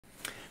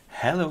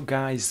Hello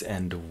guys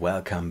and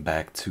welcome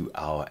back to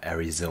our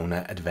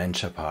Arizona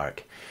Adventure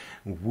Park.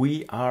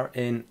 We are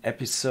in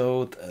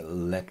episode,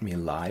 let me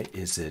lie,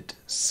 is it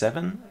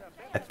 7?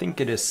 I think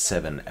it is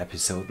 7,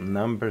 episode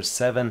number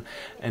 7,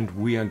 and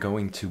we are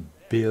going to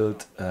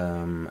build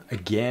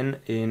again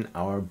in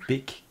our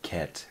Big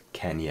Cat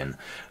Canyon.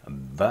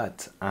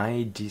 But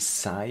I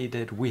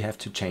decided we have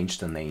to change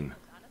the name.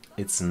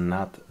 It's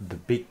not the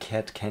Big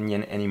Cat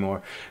Canyon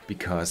anymore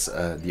because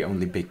the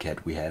only big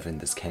cat we have in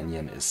this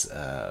canyon is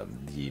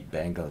the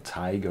Bengal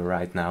tiger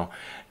right now,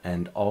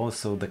 and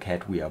also the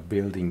cat we are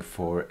building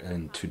for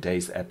in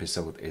today's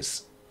episode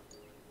is,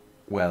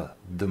 well,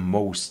 the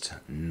most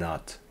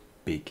not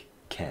big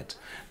cat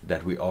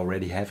that we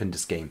already have in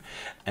this game.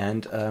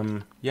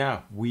 And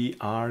yeah, we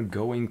are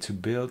going to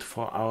build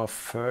for our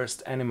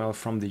first animal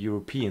from the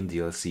European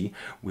DLC.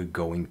 We're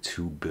going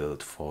to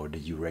build for the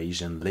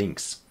Eurasian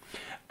Lynx.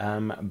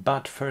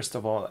 But first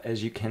of all,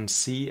 as you can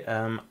see,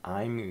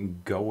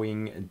 I'm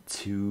going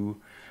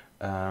to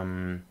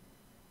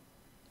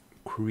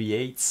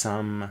create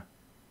some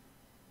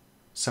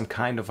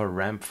kind of a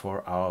ramp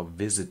for our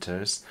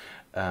visitors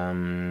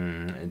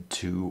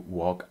to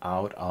walk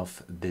out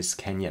of this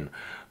canyon.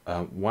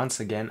 Once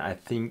again, I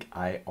think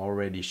I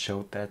already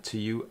showed that to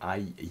you.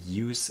 I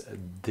use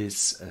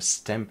this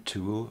stamp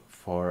tool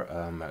for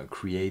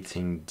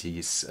creating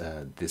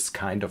this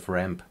kind of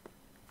ramp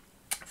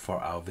for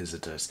our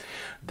visitors.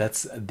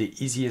 That's the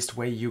easiest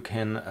way you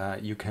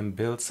can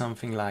build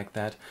something like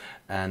that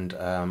and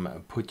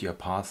put your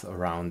path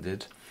around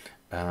it.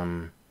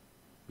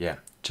 Yeah,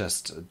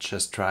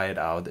 just try it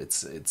out.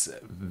 It's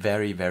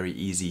very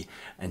easy,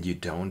 and you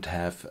don't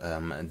have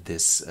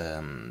these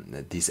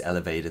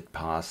elevated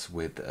paths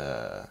with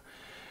the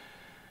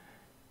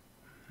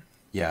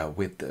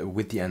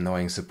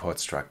annoying support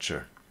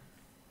structure.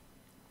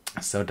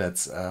 So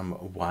that's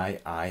why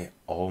I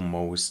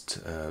almost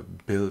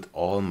build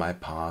all my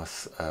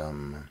paths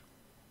on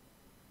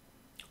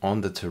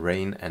the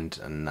terrain and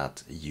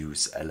not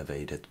use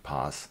elevated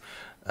paths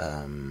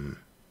when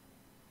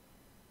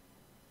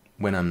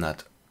I'm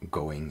not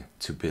going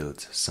to build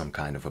some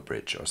kind of a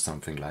bridge or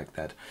something like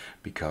that,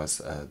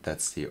 because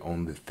that's the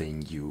only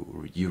thing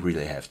you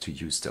really have to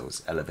use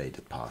those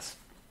elevated paths.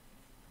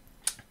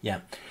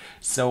 Yeah,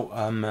 so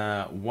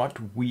what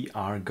we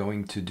are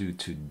going to do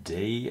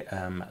today,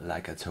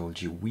 like I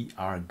told you, we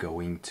are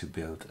going to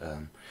build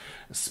a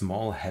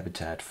small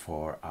habitat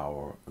for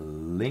our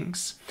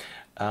lynx.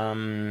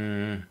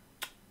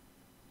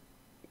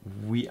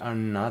 We are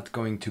not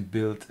going to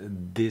build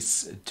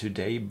this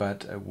today,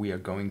 but we are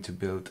going to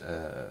build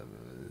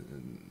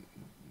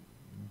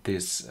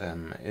this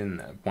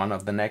in one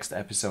of the next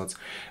episodes.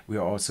 We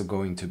are also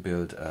going to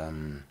build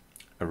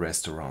a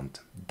restaurant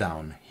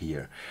down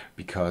here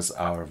because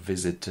our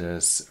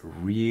visitors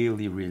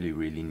really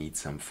need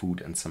some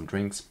food and some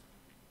drinks.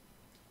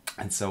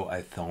 And so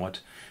I thought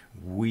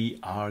we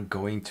are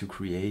going to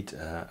create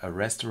a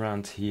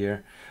restaurant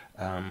here,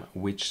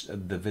 which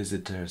the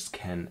visitors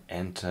can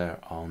enter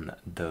on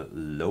the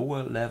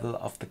lower level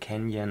of the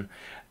canyon,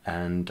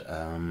 and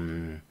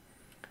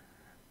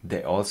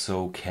they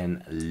also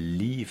can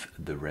leave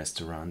the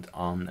restaurant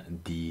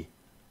on the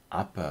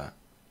upper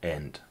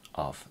end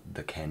of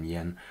the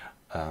canyon,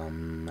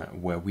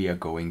 where we are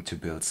going to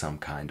build some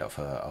kind of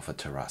a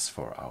terrace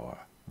for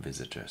our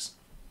visitors.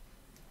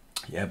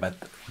 Yeah, but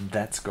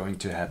that's going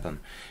to happen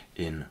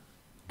in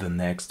the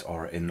next,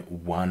 or in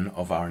one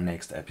of our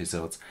next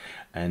episodes,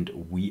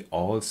 and we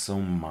also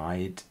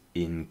might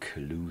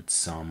include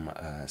some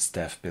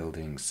staff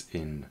buildings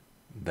in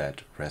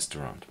that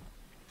restaurant.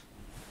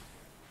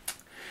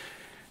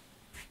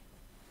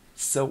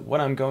 So what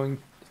I'm going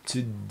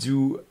to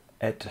do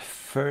at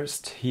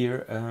first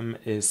here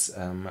is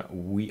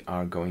we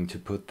are going to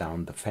put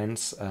down the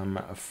fence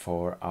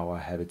for our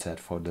habitat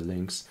for the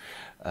lynx.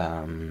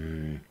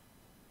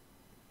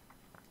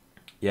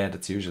 Yeah,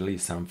 that's usually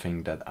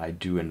something that I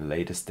do in a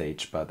later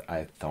stage, but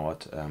I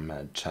thought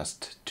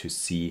just to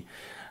see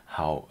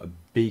how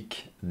big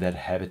that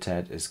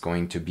habitat is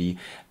going to be.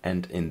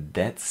 And in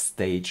that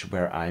stage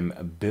where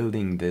I'm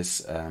building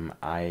this,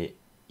 I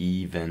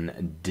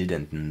even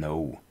didn't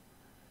know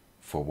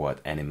for what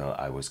animal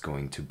I was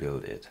going to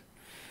build it.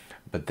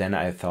 But then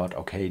I thought,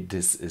 okay,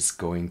 this is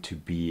going to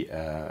be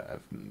a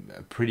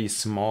pretty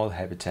small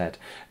habitat,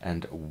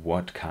 and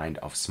what kind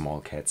of small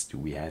cats do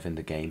we have in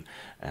the game?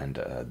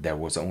 And there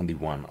was only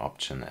one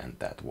option, and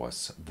that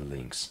was the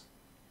lynx.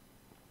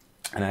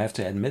 And I have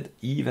to admit,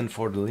 even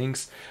for the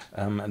lynx,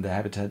 the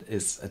habitat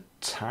is a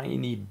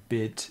tiny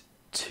bit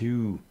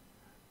too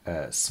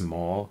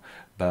small,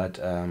 but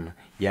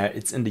yeah,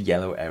 it's in the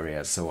yellow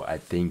area, so I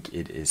think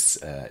it is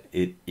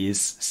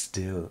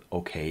still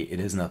okay. It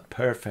is not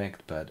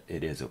perfect, but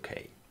it is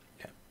okay.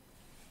 Yeah.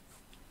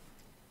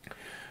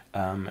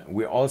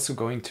 We're also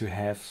going to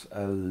have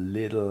a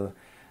little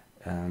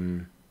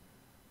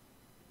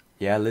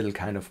little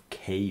kind of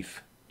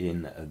cave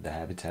in the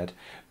habitat,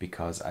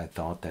 because I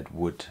thought that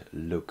would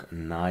look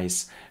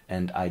nice,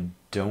 and I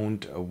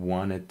don't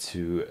want it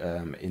to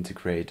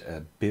integrate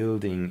a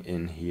building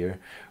in here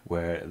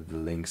where the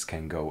lynx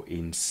can go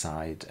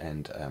inside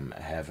and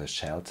have a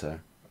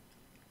shelter,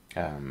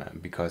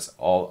 because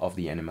all of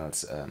the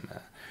animals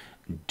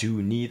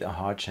do need a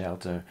hard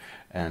shelter,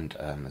 and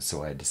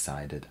so I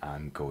decided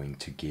I'm going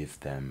to give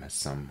them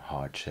some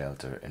hard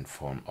shelter in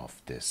form of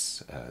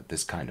this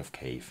this kind of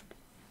cave,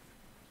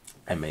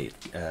 and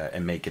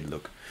make it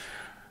look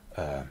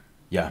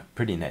yeah,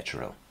 pretty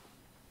natural.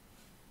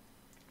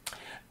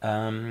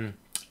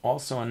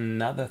 Also,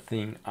 another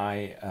thing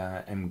I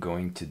am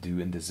going to do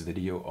in this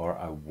video, or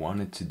I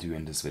wanted to do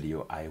in this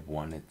video, I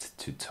wanted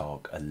to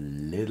talk a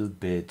little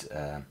bit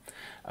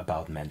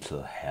about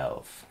mental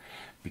health,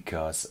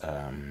 because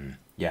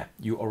yeah,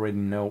 you already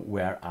know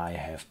where I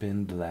have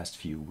been the last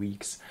few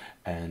weeks,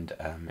 and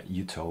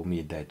you told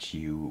me that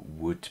you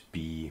would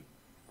be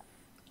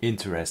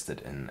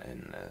interested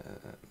in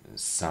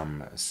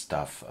some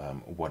stuff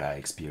what I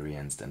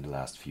experienced in the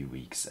last few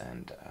weeks,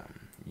 and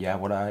yeah,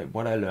 what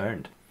I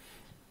learned.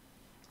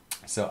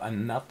 So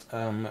I'm not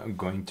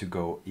going to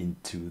go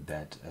into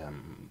that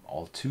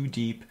all too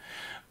deep,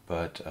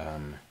 but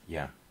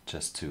yeah,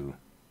 just to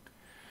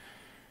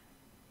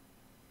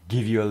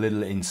give you a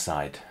little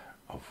insight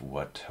of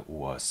what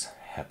was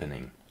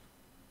happening.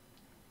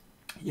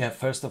 Yeah,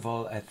 first of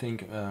all, I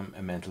think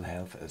mental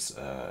health is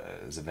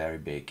a very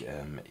big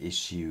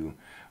issue,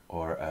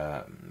 or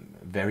a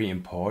very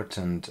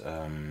important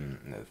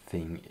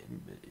thing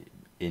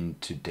in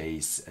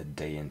today's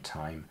day and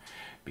time,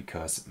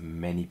 because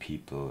many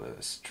people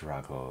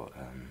struggle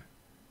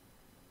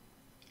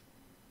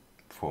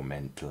for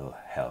mental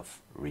health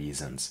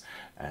reasons,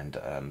 and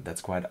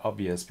that's quite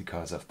obvious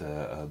because of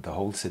the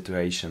whole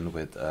situation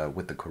with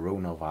the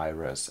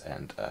coronavirus,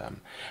 and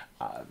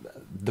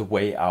the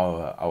way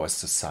our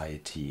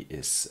society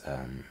is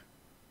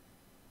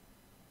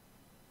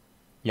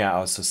yeah,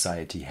 our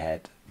society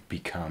had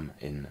become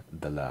in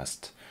the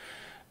last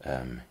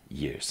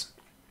years,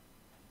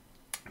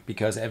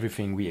 because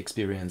everything we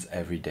experience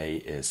every day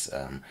is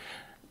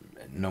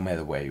no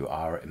matter where you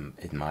are,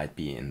 it might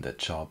be in the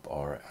job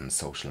or on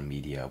social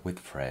media with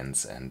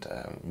friends, and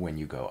when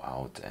you go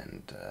out,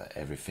 and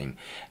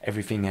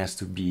everything has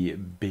to be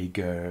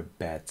bigger,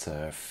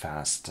 better,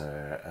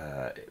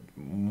 faster,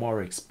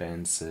 more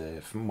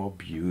expensive, more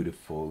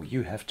beautiful.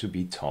 You have to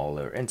be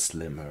taller and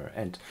slimmer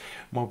and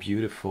more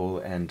beautiful,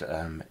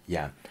 and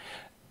yeah,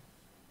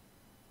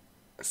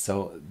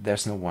 so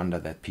there's no wonder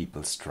that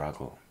people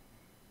struggle,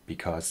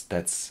 because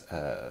that's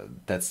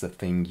the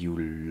thing you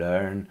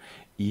learn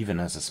even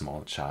as a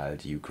small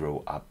child. You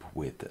grow up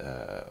with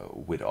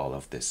all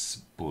of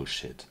this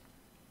bullshit,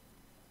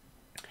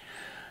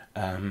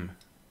 and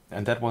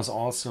that was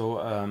also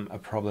a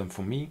problem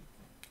for me.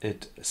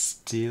 It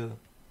still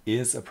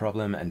is a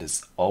problem, and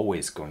is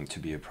always going to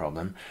be a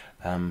problem.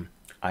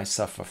 I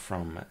suffer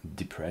from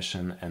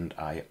depression, and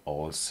I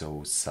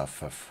also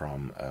suffer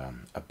from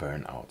a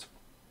burnout.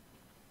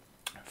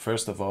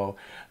 First of all,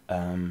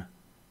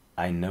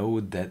 I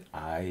know that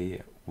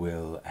I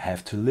will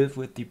have to live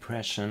with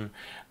depression.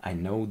 I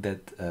know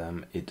that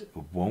it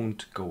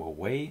won't go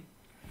away,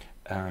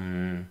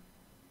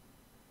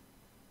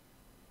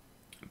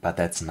 but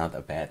that's not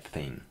a bad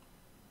thing.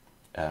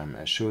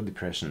 Sure,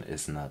 depression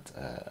is not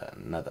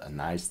a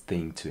nice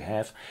thing to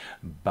have,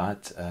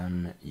 but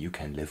you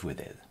can live with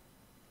it.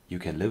 You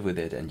can live with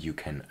it, and you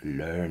can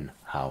learn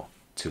how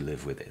to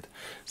live with it.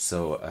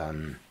 So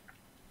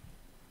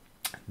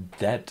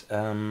that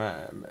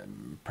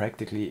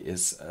practically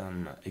is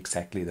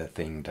exactly the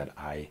thing that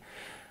I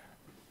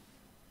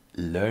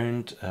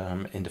learned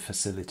in the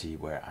facility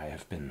where I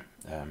have been.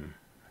 I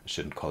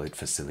shouldn't call it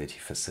facility.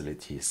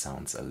 Facility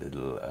sounds a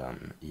little,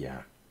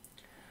 yeah,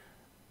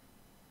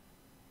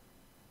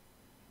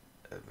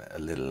 a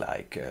little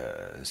like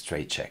a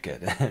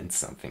straitjacket and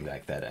something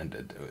like that,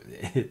 and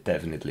it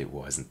definitely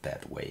wasn't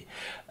that way.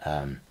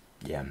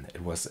 Yeah,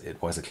 it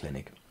was a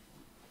clinic.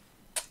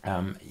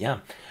 Yeah,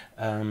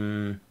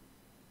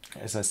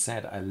 as I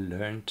said, I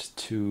learned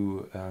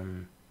to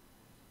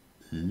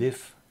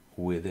live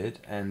with it,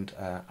 and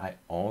I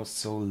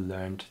also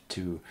learned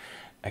to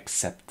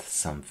accept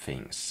some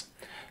things.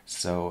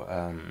 So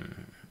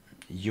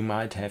you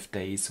might have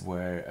days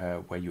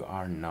where you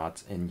are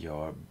not in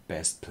your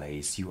best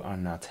place. You are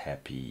not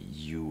happy.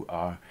 You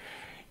are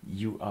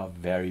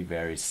very,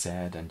 very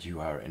sad, and you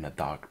are in a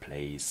dark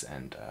place,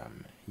 and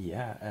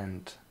yeah,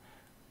 and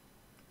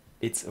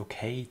it's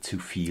okay to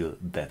feel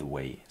that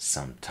way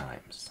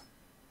sometimes.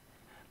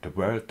 The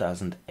world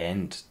doesn't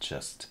end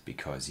just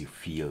because you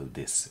feel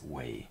this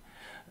way.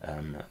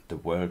 The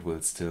world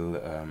will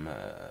still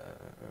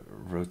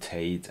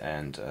rotate,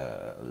 and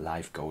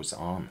life goes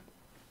on.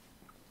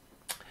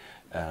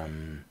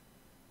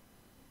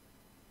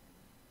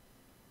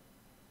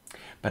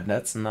 But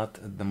that's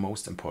not the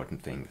most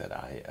important thing that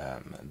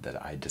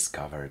I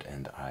discovered,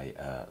 and I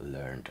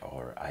learned,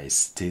 or I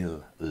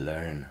still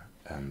learn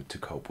to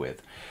cope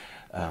with.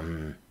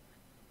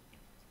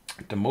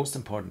 the most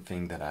important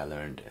thing that I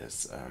learned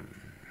is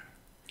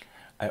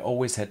I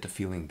always had the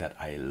feeling that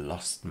I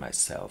lost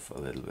myself a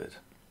little bit.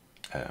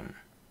 Um,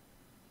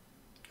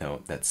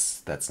 no,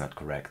 that's not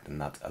correct.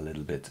 Not a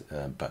little bit,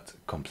 but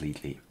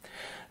completely.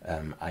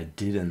 I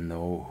didn't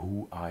know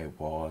who I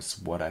was,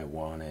 what I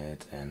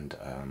wanted, and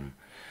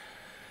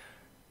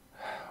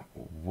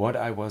what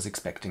I was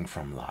expecting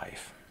from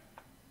life.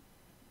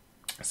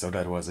 So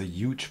that was a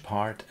huge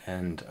part,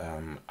 and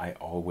I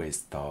always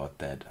thought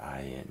that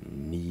I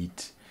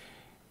need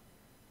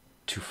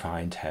to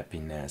find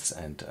happiness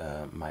and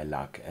my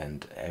luck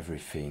and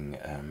everything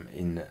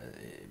in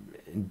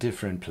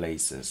different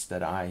places,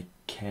 that I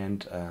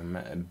can't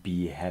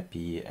be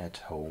happy at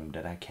home,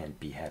 that I can't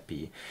be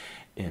happy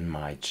in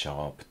my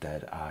job,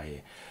 that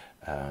I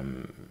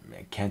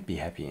can't be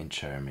happy in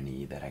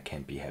Germany, that I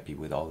can't be happy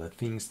with all the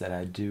things that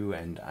I do,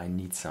 and I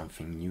need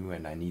something new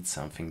and I need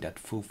something that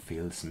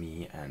fulfills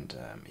me. And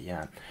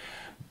yeah,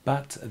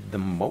 but the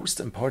most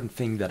important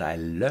thing that I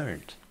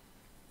learned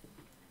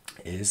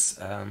is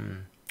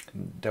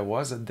there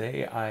was a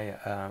day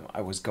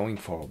I was going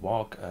for a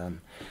walk.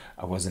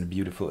 I was in a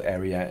beautiful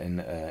area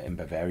in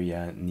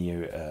Bavaria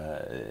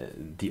near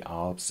the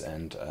Alps,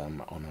 and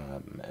on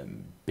a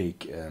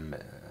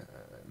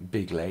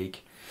big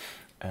lake.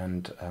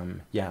 And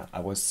yeah, I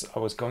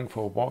was going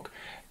for a walk,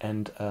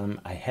 and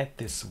I had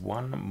this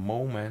one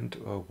moment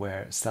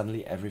where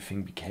suddenly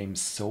everything became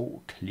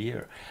so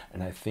clear.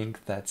 And I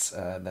think that's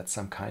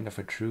some kind of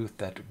a truth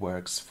that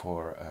works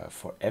for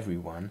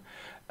everyone.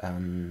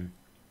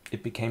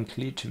 It became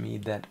clear to me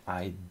that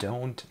I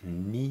don't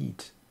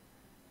need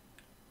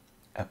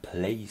a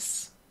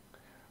place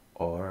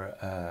or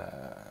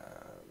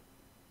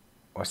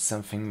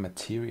something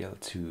material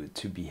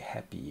to be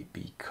happy,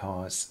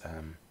 because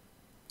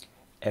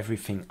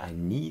everything I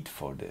need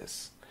for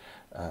this,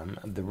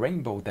 the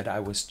rainbow that I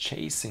was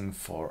chasing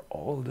for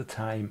all the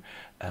time,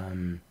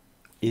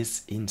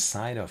 is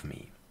inside of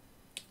me,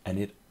 and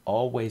it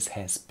always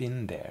has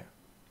been there.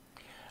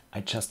 I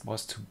just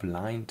was too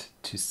blind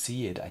to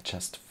see it. I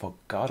just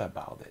forgot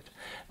about it.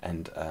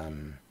 And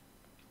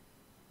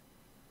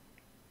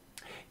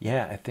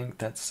yeah, I think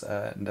that's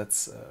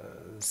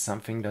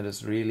something that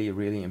is really,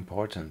 really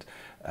important.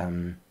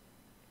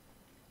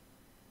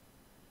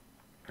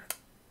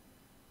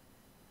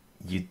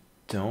 You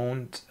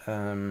don't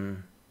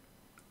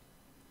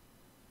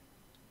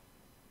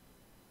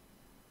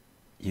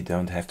you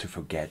don't have to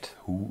forget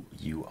who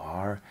you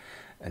are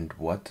and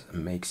what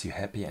makes you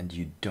happy, and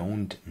you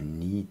don't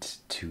need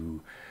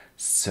to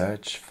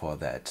search for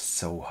that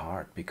so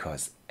hard,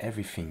 because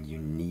everything you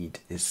need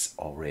is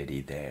already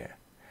there.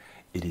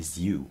 It is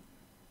you.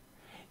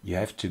 You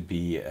have to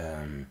be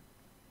you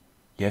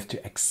have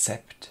to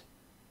accept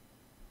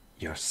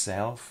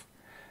yourself,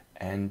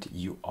 and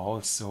you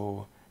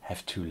also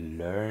have to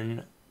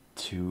learn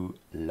to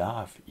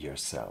love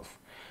yourself.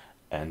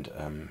 And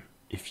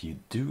if you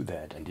do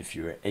that, and if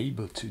you're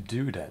able to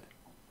do that,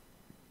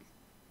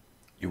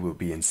 you will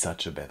be in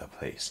such a better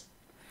place.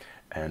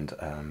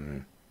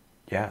 And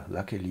yeah,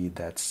 luckily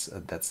that's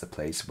the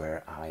place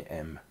where I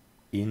am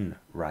in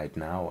right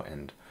now,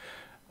 and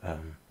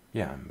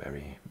yeah, I'm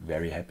very,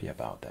 very happy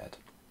about that.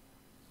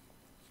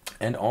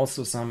 And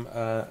also some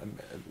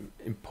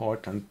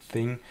important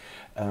thing.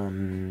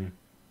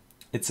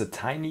 It's a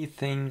tiny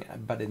thing,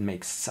 but it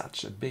makes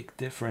such a big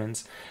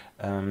difference.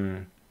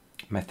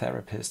 My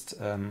therapist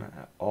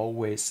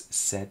always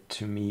said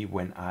to me,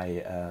 when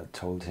I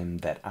told him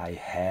that I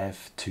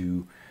have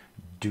to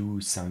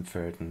do some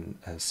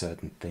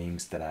certain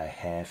things, that I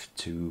have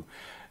to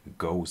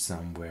go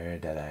somewhere,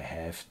 that I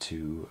have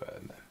to,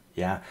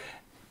 yeah,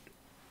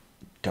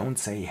 don't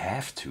say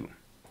have to.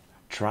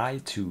 Try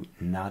to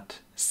not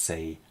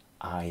say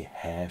I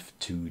have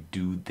to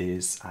do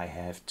this, I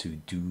have to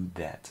do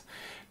that.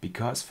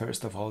 Because,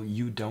 first of all,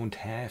 you don't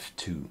have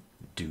to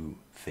do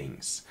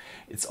things.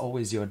 It's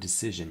always your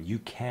decision. You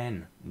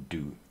can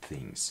do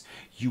things.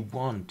 You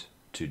want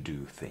to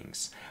do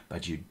things,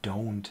 but you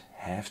don't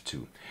have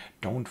to.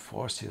 Don't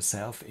force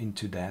yourself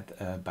into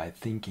that by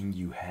thinking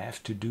you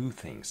have to do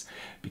things.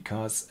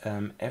 Because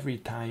every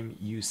time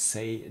you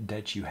say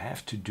that you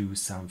have to do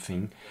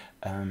something,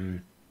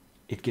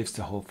 it gives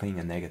the whole thing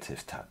a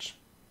negative touch,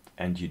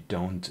 and you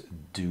don't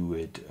do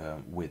it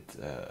with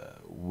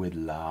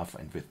love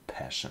and with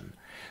passion.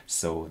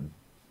 So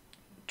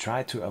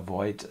try to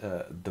avoid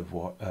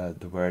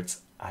the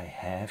words "I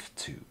have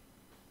to."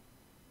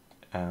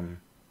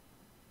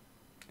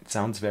 It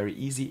sounds very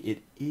easy.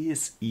 It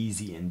is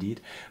easy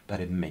indeed, but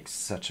it makes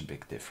such a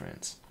big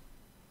difference.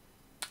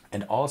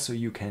 And also,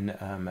 you can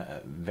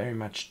very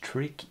much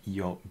trick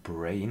your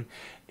brain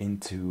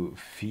into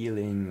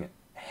feeling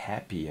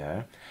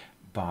happier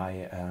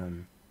by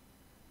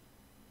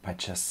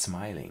just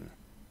smiling.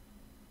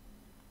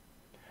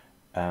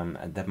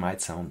 And that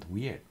might sound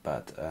weird,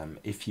 but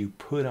if you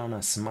put on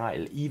a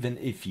smile, even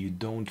if you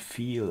don't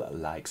feel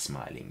like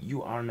smiling,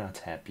 you are not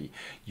happy,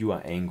 you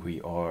are angry,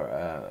 or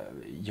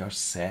you're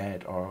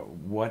sad, or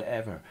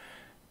whatever,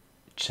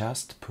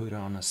 just put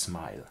on a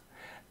smile,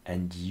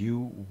 and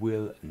you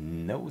will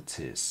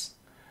notice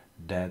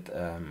that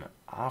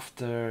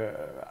after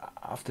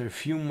a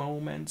few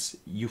moments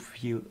you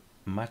feel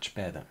much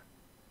better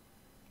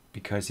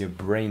because your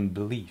brain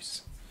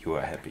believes you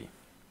are happy.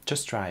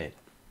 Just try it.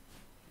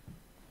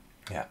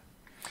 Yeah.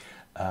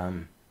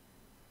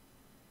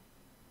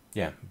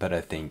 Yeah, but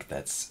I think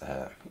that's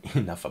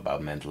enough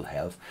about mental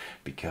health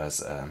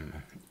because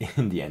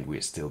in the end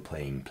we're still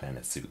playing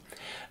Planet Zoo.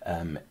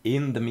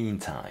 In the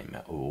meantime,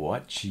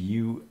 what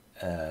you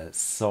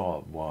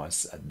saw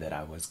was that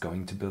I was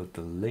going to build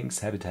the lynx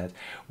habitat.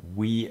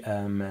 We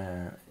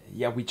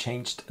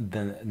changed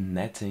the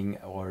netting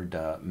or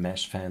the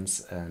mesh fence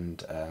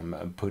and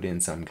put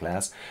in some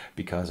glass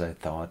because I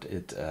thought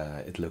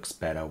it looks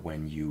better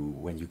when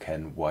you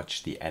can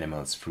watch the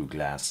animals through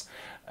glass,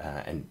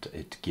 and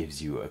it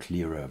gives you a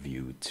clearer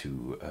view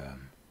to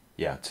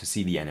to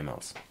see the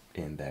animals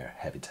in their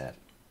habitat.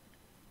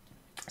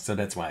 So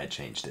that's why I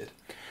changed it.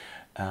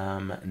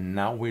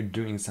 Now we're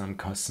doing some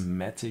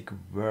cosmetic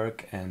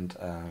work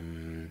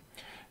and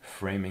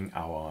framing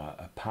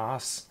our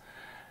paths,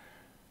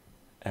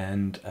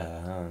 and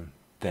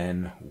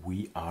then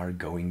we are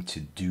going to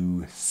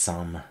do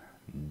some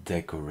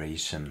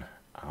decoration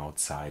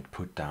outside,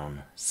 put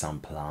down some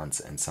plants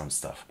and some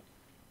stuff.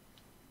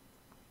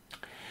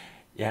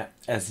 Yeah,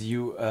 as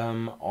you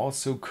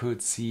also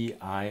could see,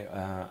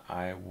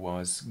 I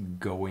was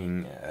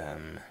going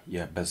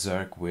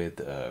berserk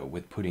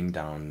with putting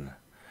down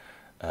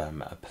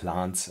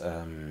plants,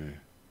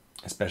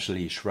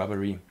 especially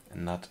shrubbery,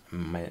 and not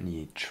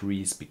many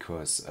trees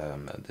because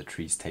the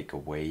trees take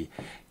away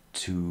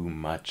too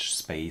much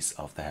space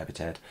of the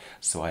habitat.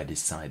 So I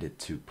decided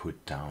to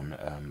put down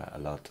a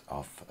lot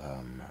of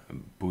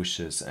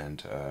bushes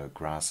and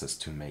grasses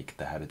to make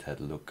the habitat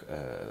look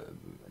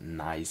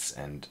nice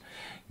and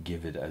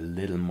give it a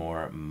little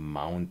more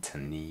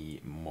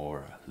mountainy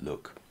more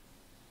look.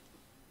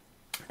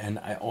 And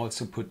I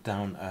also put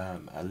down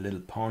a little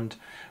pond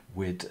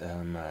with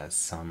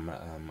some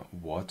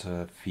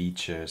water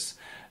features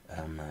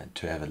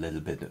to have a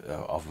little bit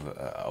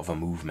of a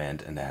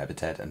movement in the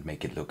habitat and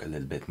make it look a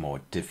little bit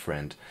more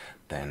different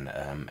than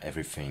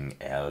everything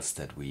else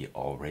that we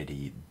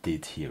already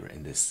did here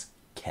in this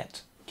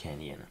cat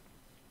canyon.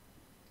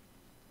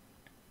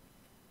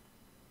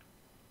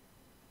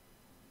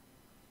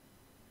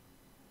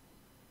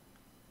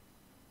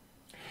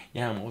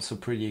 Yeah, I'm also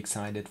pretty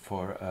excited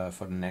for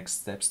the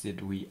next steps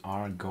that we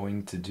are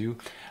going to do.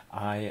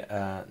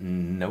 I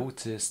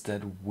noticed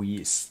that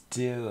we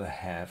still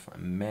have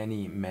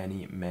many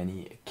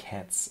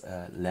cats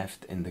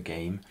left in the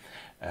game,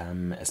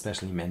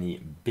 especially many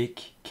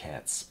big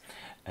cats,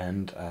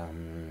 and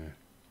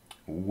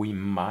we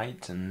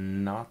might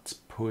not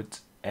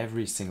put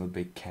every single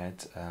big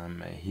cat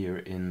here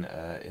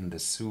in the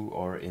zoo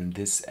or in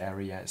this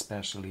area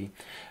especially.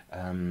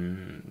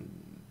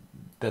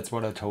 That's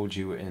what I told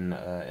you in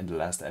the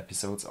last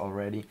episodes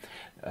already.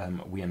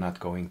 We are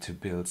not going to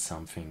build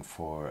something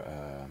for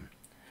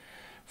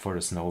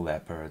the snow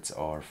leopards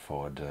or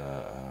for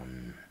the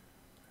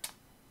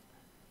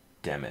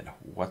damn it,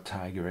 what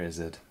tiger is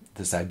it?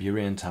 The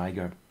Siberian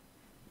tiger.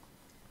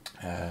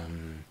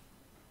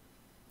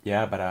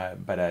 Yeah, but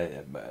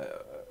I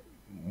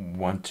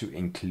want to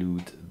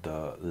include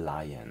the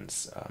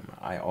lions.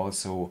 I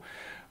also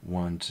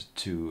want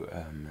to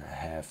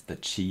have the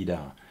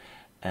cheetah.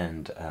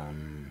 And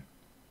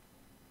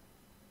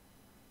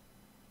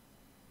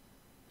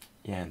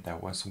yeah, there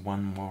was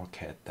one more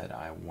cat that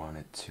I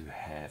wanted to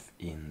have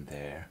in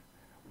there.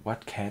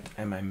 What cat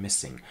am I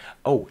missing?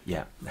 Oh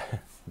yeah,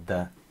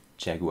 the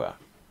jaguar.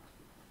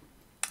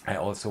 I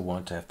also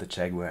want to have the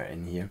jaguar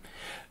in here.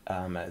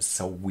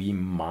 So we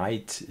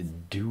might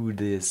do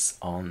this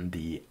on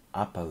the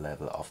upper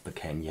level of the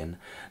canyon,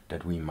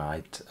 that we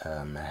might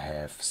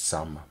have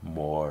some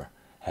more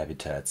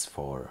habitats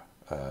for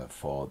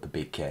the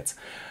big cats.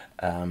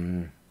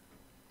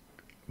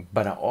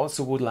 But I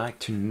also would like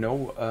to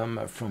know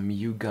from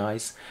you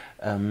guys,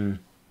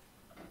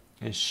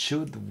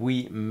 should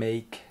we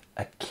make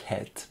a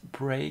cat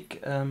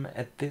break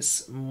at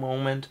this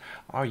moment?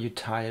 Are you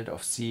tired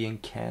of seeing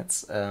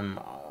cats?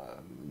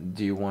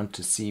 Do you want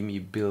to see me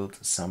build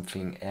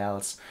something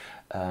else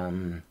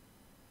on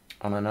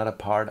another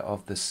part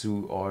of the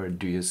zoo, or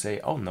do you say,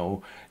 oh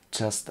no,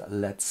 just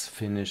let's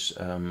finish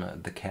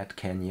the cat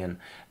canyon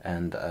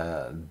and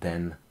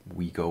then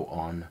we go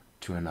on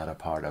to another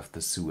part of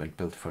the zoo and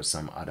build for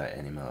some other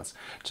animals?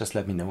 Just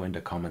let me know in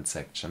the comment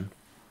section,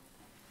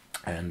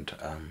 and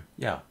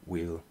yeah,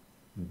 we'll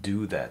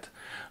do that.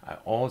 I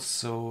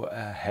also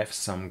have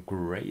some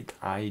great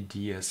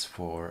ideas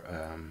for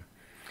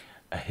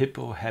a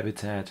hippo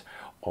habitat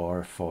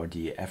or for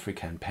the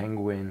African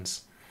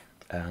penguins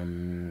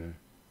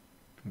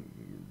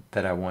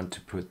that I want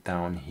to put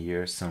down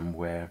here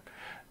somewhere,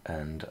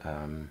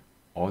 and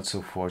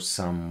also for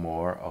some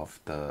more of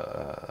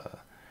the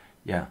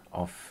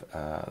of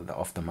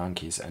the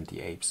monkeys and the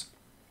apes.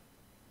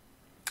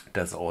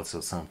 That's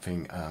also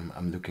something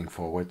I'm looking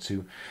forward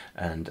to,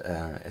 and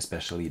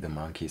especially the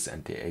monkeys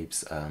and the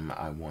apes.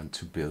 I want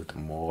to build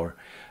more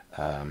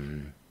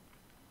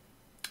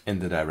in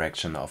the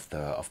direction of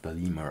the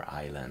Lemur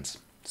Islands.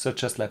 So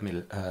just let me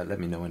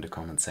know in the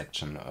comment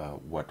section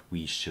what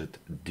we should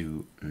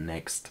do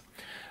next.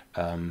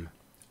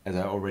 As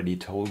I already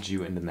told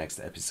you, in the next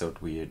episode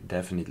we're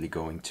definitely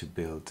going to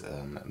build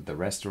the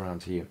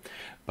restaurant here,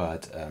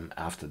 but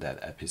after that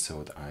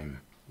episode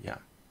I'm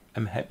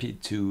happy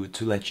to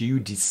let you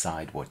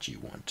decide what you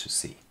want to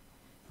see.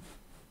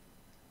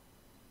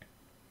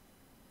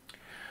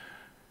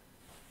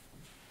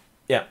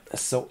 Yeah,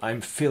 so I'm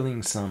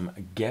filling some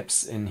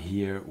gaps in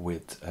here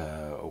with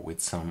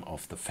some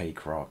of the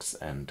fake rocks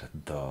and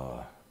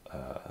the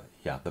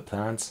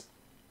plants,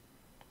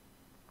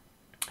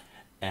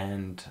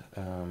 and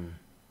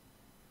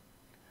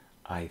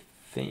I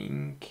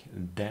think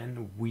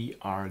then we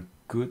are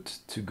good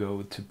to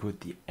go to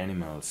put the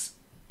animals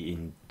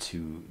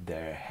into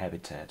their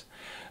habitat.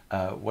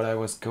 What I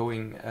was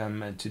going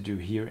to do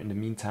here in the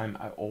meantime,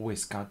 I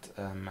always got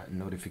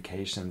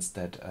notifications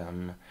that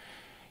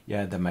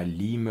that my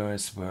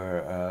lemurs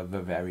were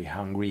very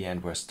hungry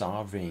and were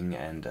starving,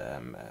 and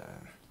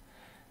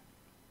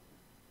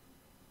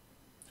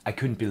I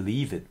couldn't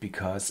believe it,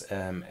 because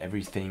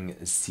everything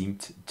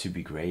seemed to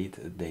be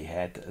great. They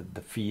had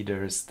the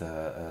feeders,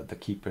 the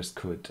keepers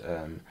could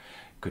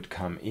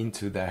come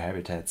into their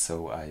habitat,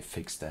 so I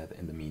fixed that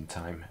in the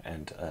meantime,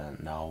 and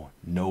now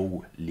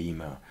no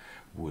lemur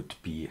would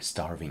be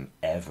starving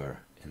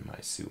ever in my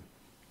zoo.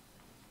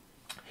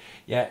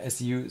 Yeah,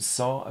 as you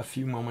saw a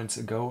few moments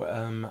ago,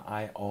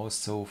 I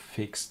also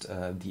fixed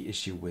the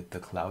issue with the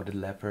clouded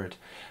leopard.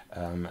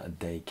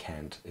 They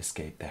can't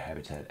escape their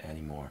habitat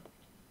anymore.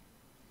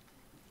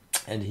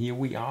 And here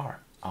we are.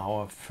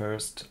 Our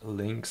first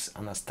lynx,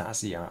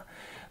 Anastasia,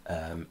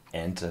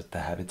 entered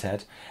the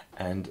habitat,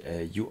 and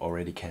you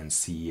already can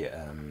see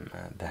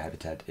the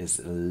habitat is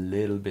a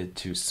little bit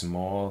too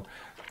small,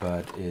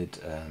 but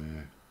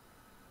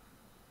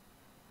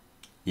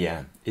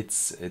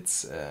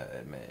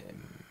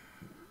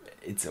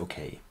it's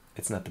okay.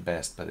 It's not the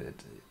best, but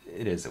it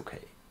is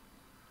okay.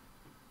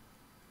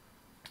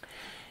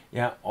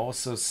 Yeah,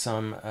 also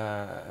some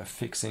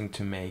fixing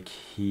to make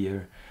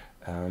here,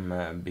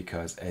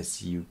 because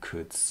as you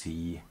could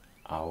see,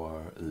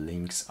 our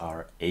lynx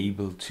are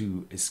able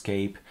to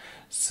escape,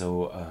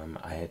 so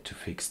I had to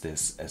fix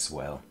this as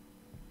well.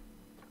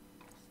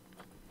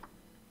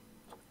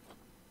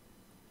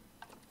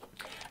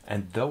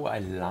 And though I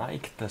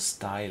like the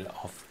style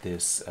of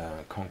this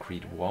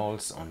concrete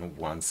walls on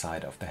one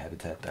side of the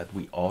habitat that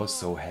we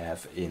also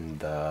have in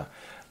the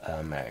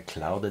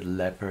clouded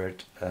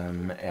leopard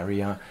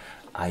area,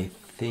 I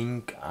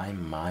think I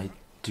might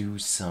do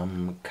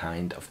some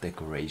kind of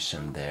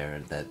decoration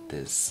there, that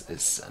this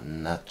is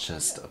not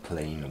just a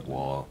plain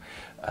wall.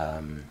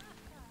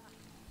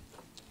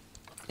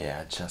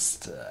 Yeah, I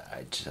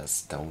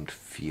just don't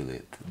feel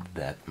it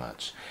that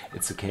much.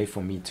 It's okay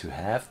for me to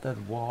have that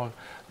wall,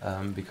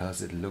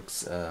 because it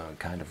looks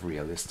kind of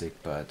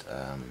realistic, but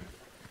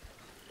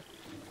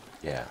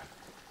yeah,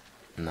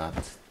 not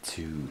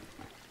too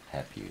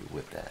happy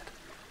with that.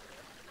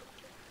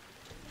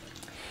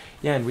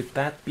 Yeah, and with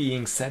that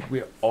being said,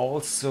 we're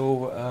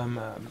also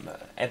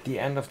at the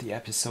end of the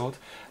episode.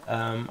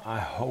 I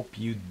hope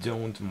you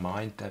don't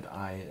mind that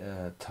I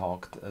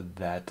talked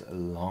that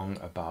long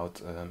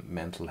about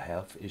mental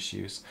health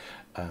issues,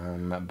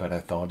 but I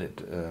thought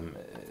it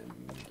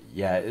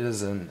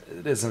is an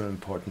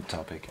important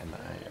topic, and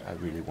I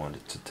really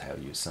wanted to tell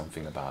you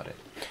something about it.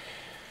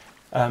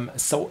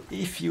 So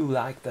if you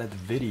like that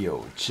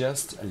video,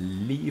 just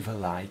leave a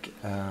like,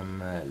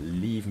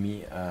 leave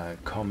me a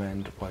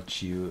comment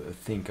what you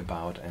think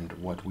about and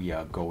what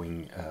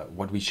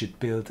we should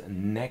build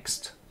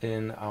next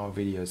in our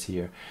videos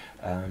here.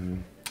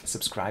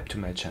 Subscribe to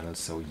my channel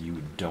so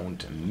you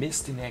don't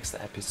miss the next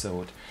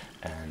episode,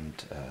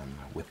 and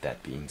with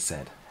that being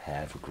said,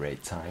 have a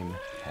great time,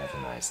 have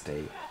a nice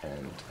day,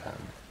 and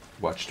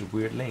watch the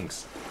weird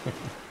lynx.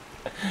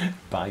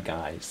 Bye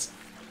guys.